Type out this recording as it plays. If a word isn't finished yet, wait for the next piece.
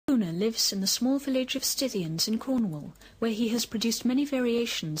owner lives in the small village of Scythians in Cornwall, where he has produced many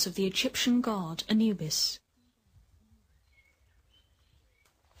variations of the Egyptian god Anubis.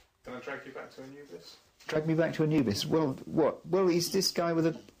 Can I drag you back to Anubis? Drag me back to Anubis? Well, what? Well, he's this guy with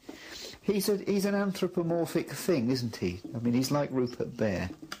a... He's an anthropomorphic thing, isn't he? I mean, he's like Rupert Bear,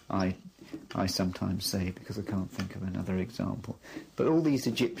 I sometimes say, because I can't think of another example. But all these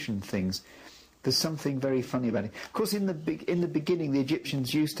Egyptian things, there's something very funny about it. Of course, in the beginning, the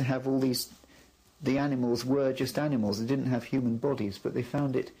Egyptians used to have all these... The animals were just animals. They didn't have human bodies, but they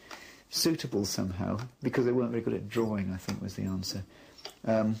found it suitable somehow, because they weren't very good at drawing, I think was the answer,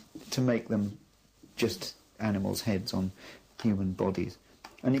 to make them just animals' heads on human bodies.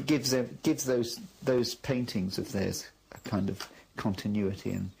 And it gives those paintings of theirs a kind of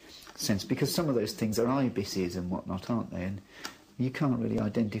continuity and sense, because some of those things are ibises and whatnot, aren't they? And you can't really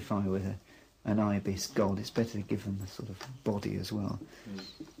identify with an ibis god. It's better to give them a sort of body as well.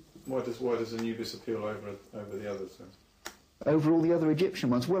 Why does Anubis appeal over the others then? Over all the other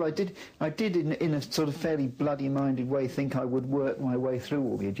Egyptian ones? Well, I did in a sort of fairly bloody-minded way think I would work my way through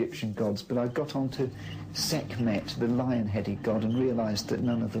all the Egyptian gods, but I got onto Sekhmet, the lion-headed god, and realised that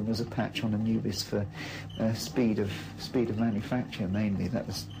none of them was a patch on Anubis for speed of manufacture, mainly. That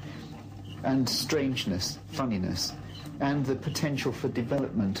was, and strangeness, funniness, and the potential for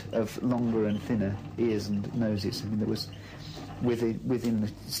development of longer and thinner ears and noses. I mean, there was within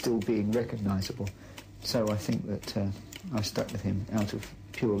the still being recognisable. So I think that I stuck with him out of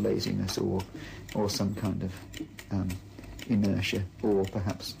pure laziness or some kind of inertia, or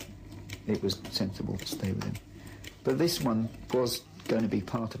perhaps it was sensible to stay with him. But this one was going to be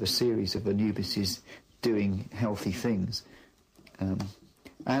part of a series of Anubises doing healthy things.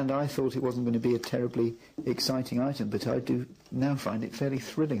 And I thought it wasn't going to be a terribly exciting item, but I do now find it fairly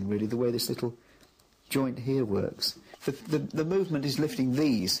thrilling, really, the way this little joint here works. The movement is lifting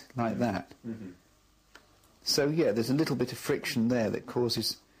these like that. Mm-hmm. So, yeah, there's a little bit of friction there that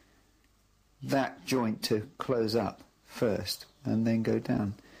causes that joint to close up first and then go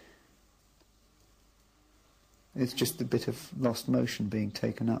down. It's just a bit of lost motion being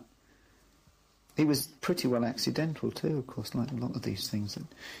taken up. He was pretty well accidental too, of course, like a lot of these things that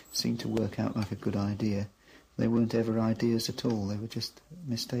seem to work out like a good idea. They weren't ever ideas at all, they were just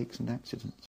mistakes and accidents.